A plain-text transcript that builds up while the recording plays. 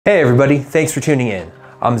Hey everybody, thanks for tuning in.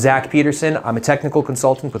 I'm Zach Peterson, I'm a technical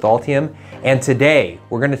consultant with Altium, and today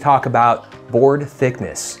we're going to talk about board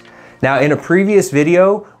thickness. Now in a previous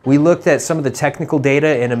video, we looked at some of the technical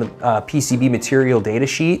data in a PCB material data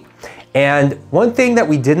sheet, and one thing that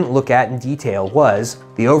we didn't look at in detail was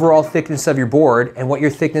the overall thickness of your board and what your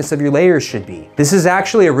thickness of your layers should be. This is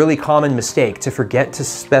actually a really common mistake, to forget to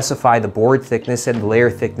specify the board thickness and the layer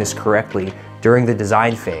thickness correctly during the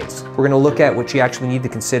design phase. We're going to look at what you actually need to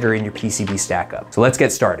consider in your PCB Stackup. So let's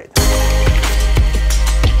get started.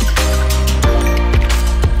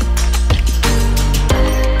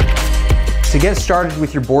 To get started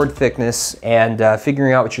with your board thickness and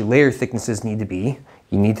figuring out what your layer thicknesses need to be,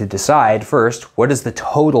 you need to decide first, what is the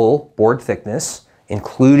total board thickness,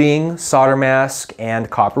 including solder mask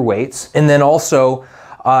and copper weights, and then also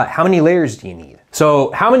how many layers do you need?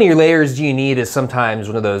 So how many layers do you need is sometimes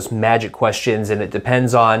one of those magic questions, and it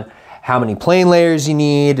depends on how many plane layers you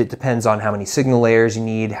need, it depends on how many signal layers you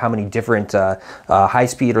need, how many different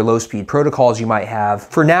high-speed or low-speed protocols you might have.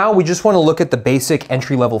 For now, we just want to look at the basic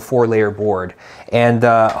entry-level 4-layer board, and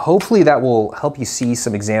hopefully that will help you see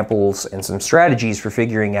some examples and some strategies for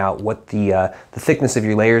figuring out what the thickness of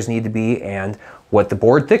your layers need to be and what the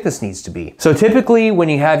board thickness needs to be. So typically when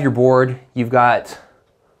you have your board, you've got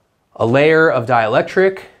a layer of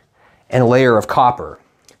dielectric and a layer of copper.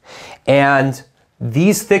 And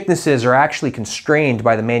these thicknesses are actually constrained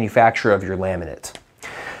by the manufacturer of your laminate.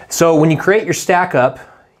 So when you create your Stackup,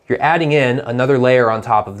 you're adding in another layer on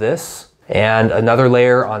top of this and another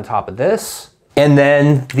layer on top of this. And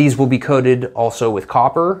then these will be coated also with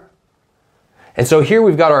copper. And so here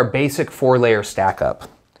we've got our basic 4-layer Stackup.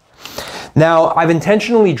 Now I've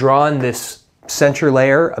intentionally drawn this center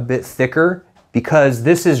layer a bit thicker because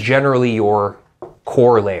this is generally your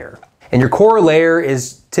core layer. And your core layer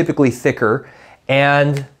is typically thicker,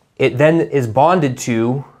 and it then is bonded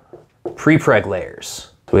to prepreg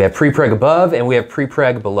layers. So we have prepreg above and we have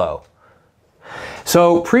prepreg below.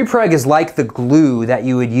 So prepreg is like the glue that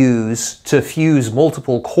you would use to fuse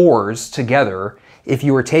multiple cores together if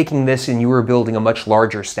you were taking this and you were building a much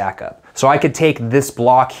larger Stackup. So I could take this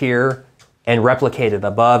block here and replicate it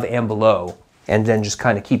above and below, and then just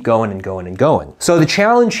kind of keep going and going and going. So the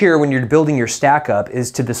challenge here when you're building your Stackup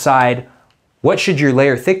is to decide what should your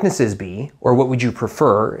layer thicknesses be, or what would you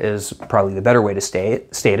prefer is probably the better way to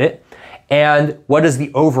state it, and what does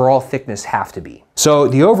the overall thickness have to be. So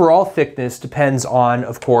the overall thickness depends on,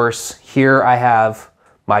 of course, here I have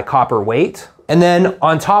my copper weight, and then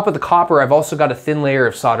on top of the copper I've also got a thin layer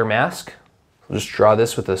of solder mask. I'll just draw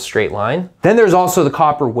this with a straight line. Then there's also the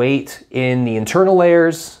copper weight in the internal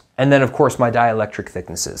layers, and then of course my dielectric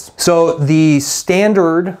thicknesses. So the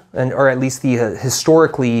standard, or at least the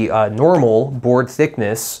historically normal board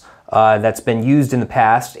thickness that's been used in the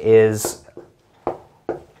past is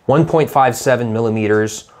 1.57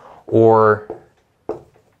 millimeters or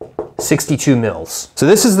 62 mils. So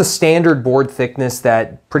this is the standard board thickness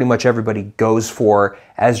that pretty much everybody goes for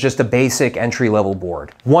as just a basic entry-level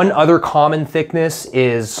board. One other common thickness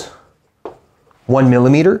is 1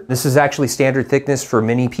 millimeter. This is actually standard thickness for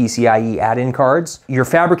mini PCIe add-in cards. Your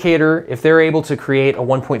fabricator, if they're able to create a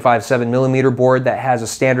 1.57 millimeter board that has a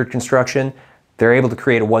standard construction, they're able to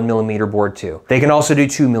create a 1 millimeter board too. They can also do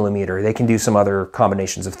 2 millimeter. They can do some other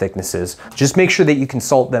combinations of thicknesses. Just make sure that you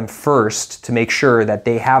consult them first to make sure that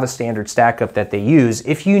they have a standard Stackup that they use.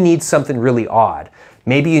 If you need something really odd,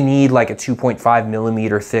 maybe you need like a 2.5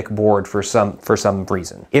 millimeter thick board for some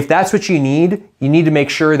reason. If that's what you need to make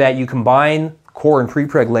sure that you combine core and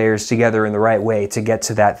prepreg layers together in the right way to get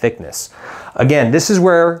to that thickness. Again, this is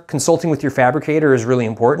where consulting with your fabricator is really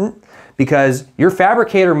important, because your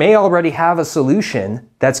fabricator may already have a solution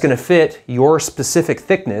that's going to fit your specific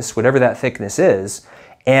thickness, whatever that thickness is,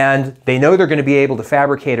 and they know they're going to be able to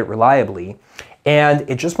fabricate it reliably, and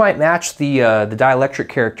it just might match the dielectric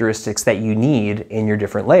characteristics that you need in your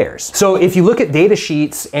different layers. So if you look at data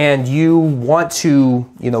sheets and you want to,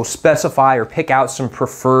 specify or pick out some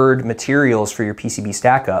preferred materials for your PCB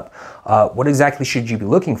Stackup, what exactly should you be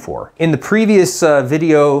looking for? In the previous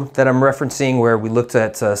video that I'm referencing, where we looked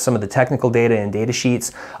at some of the technical data and data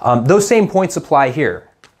sheets, those same points apply here.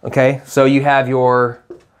 Okay, so you have your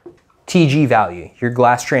TG value, your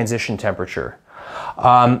glass transition temperature.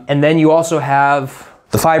 And then you also have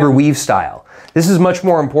the fiber weave style. This is much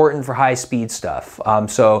more important for high-speed stuff.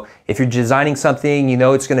 So if you're designing something,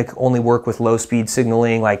 it's going to only work with low-speed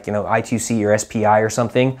signaling, like I2C or SPI or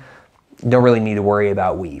something, you don't really need to worry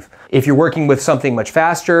about weave. If you're working with something much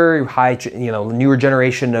faster, newer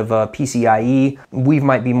generation of PCIe, weave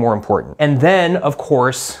might be more important. And then, of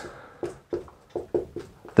course,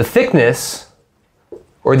 the thickness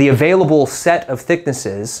or the available set of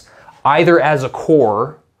thicknesses, either as a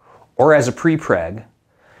core or as a prepreg,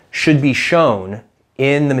 should be shown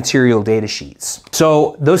in the material data sheets.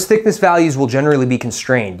 So those thickness values will generally be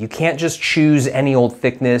constrained. You can't just choose any old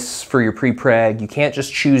thickness for your prepreg. You can't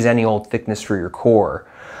just choose any old thickness for your core.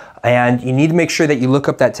 And you need to make sure that you look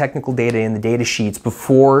up that technical data in the data sheets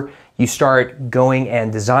before you start going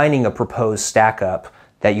and designing a proposed stack-up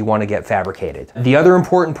that you want to get fabricated. The other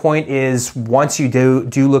important point is once you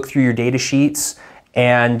do look through your data sheets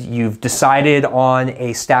and you've decided on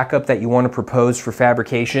a stack-up that you want to propose for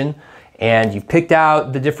fabrication, and you've picked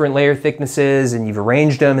out the different layer thicknesses and you've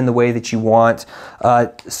arranged them in the way that you want,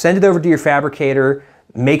 send it over to your fabricator.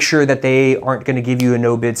 Make sure that they aren't going to give you a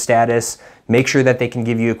no-bid status. Make sure that they can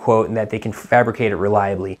give you a quote and that they can fabricate it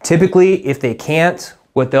reliably. Typically, if they can't,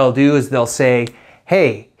 what they'll do is they'll say,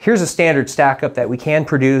 hey, here's a standard stack-up that we can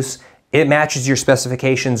produce. It matches your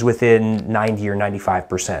specifications within 90 or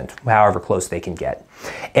 95%, however close they can get.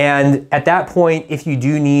 And at that point, if you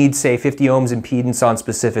do need, say, 50 ohms impedance on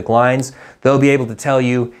specific lines, they'll be able to tell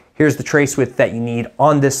you, here's the trace width that you need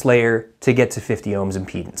on this layer to get to 50 ohms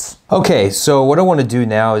impedance. Okay, so what I want to do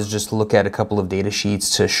now is just look at a couple of data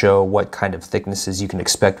sheets to show what kind of thicknesses you can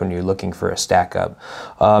expect when you're looking for a stack-up.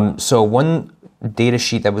 So one data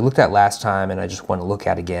sheet that we looked at last time, and I just want to look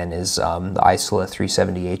at again, is the ISOLA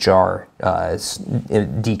 370HR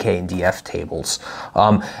DK and DF tables.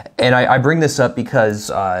 And I bring this up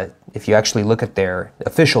because if you actually look at their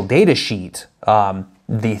official data sheet,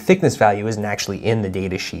 the thickness value isn't actually in the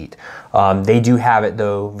data sheet. They do have it,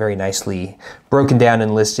 though, very nicely broken down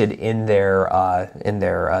and listed in their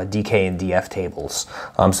DK and DF tables.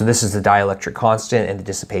 So this is the dielectric constant and the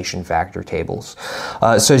dissipation factor tables.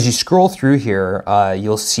 So as you scroll through here,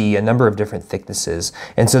 you'll see a number of different thicknesses.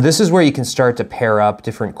 And so this is where you can start to pair up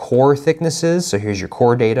different core thicknesses. So here's your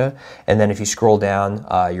core data. And then if you scroll down,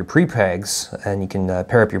 your prepregs, and you can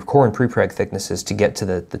pair up your core and prepreg thicknesses to get to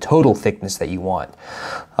the total thickness that you want.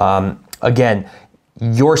 Again,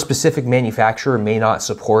 your specific manufacturer may not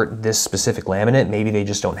support this specific laminate. Maybe they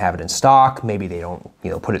just don't have it in stock. Maybe they don't,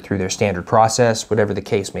 put it through their standard process, whatever the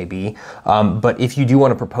case may be. But if you do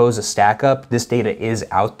want to propose a stack-up, this data is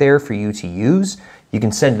out there for you to use. You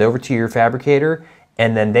can send it over to your fabricator,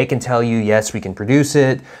 and then they can tell you, yes, we can produce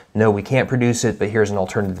it. No, we can't produce it, but here's an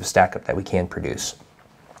alternative stack-up that we can produce.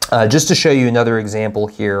 Just to show you another example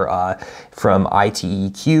here from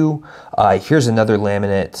ITEQ, here's another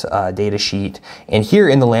laminate data sheet. And here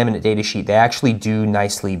in the laminate data sheet, they actually do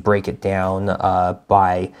nicely break it down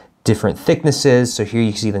by different thicknesses. So here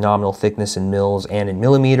you see the nominal thickness in mils and in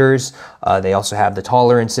millimeters. They also have the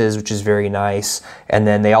tolerances, which is very nice. And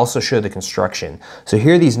then they also show the construction. So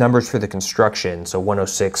here are these numbers for the construction. So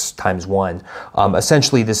 106 times 1.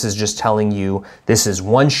 Essentially, this is just telling you this is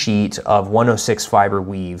one sheet of 106 fiber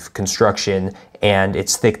weave construction, and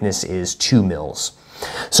its thickness is 2 mils.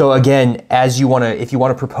 So again, if you want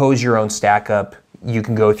to propose your own stack-up, you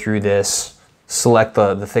can go through this, select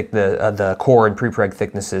the core and prepreg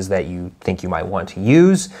thicknesses that you think you might want to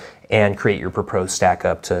use, and create your proposed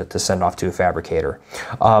stack-up to send off to a fabricator.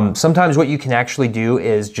 Sometimes what you can actually do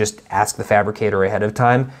is just ask the fabricator ahead of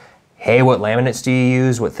time, hey, what laminates do you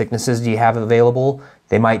use? What thicknesses do you have available?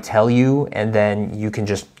 They might tell you, and then you can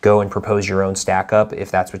just go and propose your own stack-up if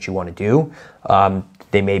that's what you want to do.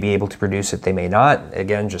 They may be able to produce it, they may not.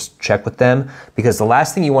 Again, just check with them, because the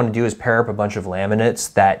last thing you want to do is pair up a bunch of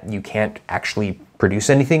laminates that you can't actually produce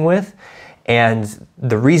anything with. And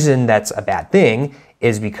the reason that's a bad thing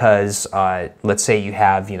is because let's say you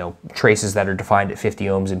have traces that are defined at 50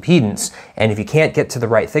 ohms impedance, and if you can't get to the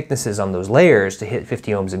right thicknesses on those layers to hit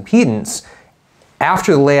 50 ohms impedance,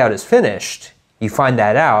 after the layout is finished, you find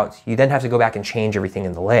that out, you then have to go back and change everything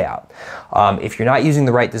in the layout. If you're not using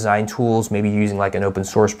the right design tools, maybe you're using like an open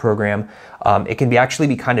source program, it can actually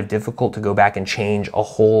be kind of difficult to go back and change a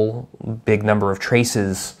whole big number of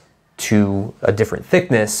traces to a different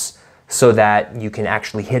thickness so that you can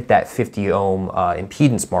actually hit that 50 ohm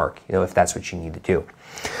impedance mark, if that's what you need to do.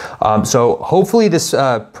 So hopefully this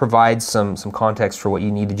provides some context for what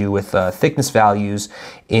you need to do with thickness values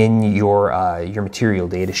in your material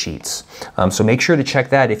data sheets. So make sure to check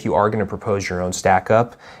that if you are going to propose your own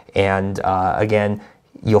stack-up. And again,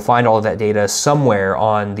 you'll find all of that data somewhere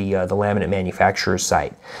on the laminate manufacturer's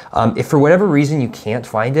site. If for whatever reason you can't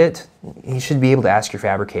find it, you should be able to ask your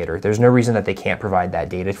fabricator. There's no reason that they can't provide that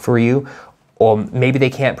data for you. Or maybe they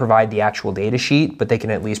can't provide the actual data sheet, but they can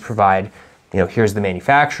at least provide, here's the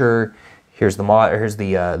manufacturer, here's the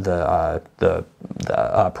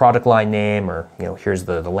product line name, or here's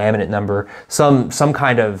the laminate number, some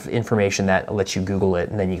kind of information that lets you Google it,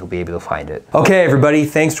 and then you'll be able to find it. Okay, everybody,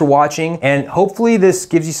 thanks for watching, and hopefully this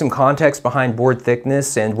gives you some context behind board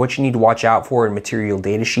thickness and what you need to watch out for in material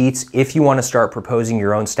data sheets if you want to start proposing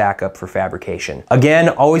your own Stackup for fabrication. Again,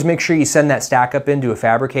 always make sure you send that Stackup into a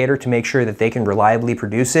fabricator to make sure that they can reliably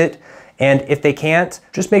produce it. And if they can't,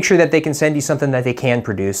 just make sure that they can send you something that they can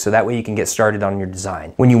produce, so that way you can get started on your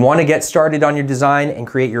design. When you want to get started on your design and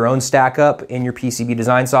create your own Stackup in your PCB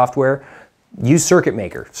design software, use Circuit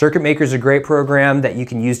Maker. Circuit Maker is a great program that you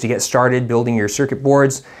can use to get started building your circuit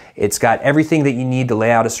boards. It's got everything that you need to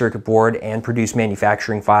lay out a circuit board and produce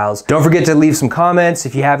manufacturing files. Don't forget to leave some comments.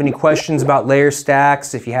 If you have any questions about layer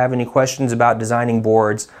stacks, if you have any questions about designing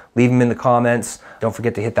boards, leave them in the comments. Don't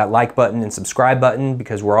forget to hit that like button and subscribe button,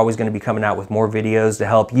 because we're always going to be coming out with more videos to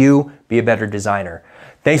help you be a better designer.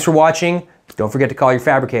 Thanks for watching. Don't forget to call your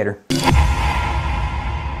fabricator.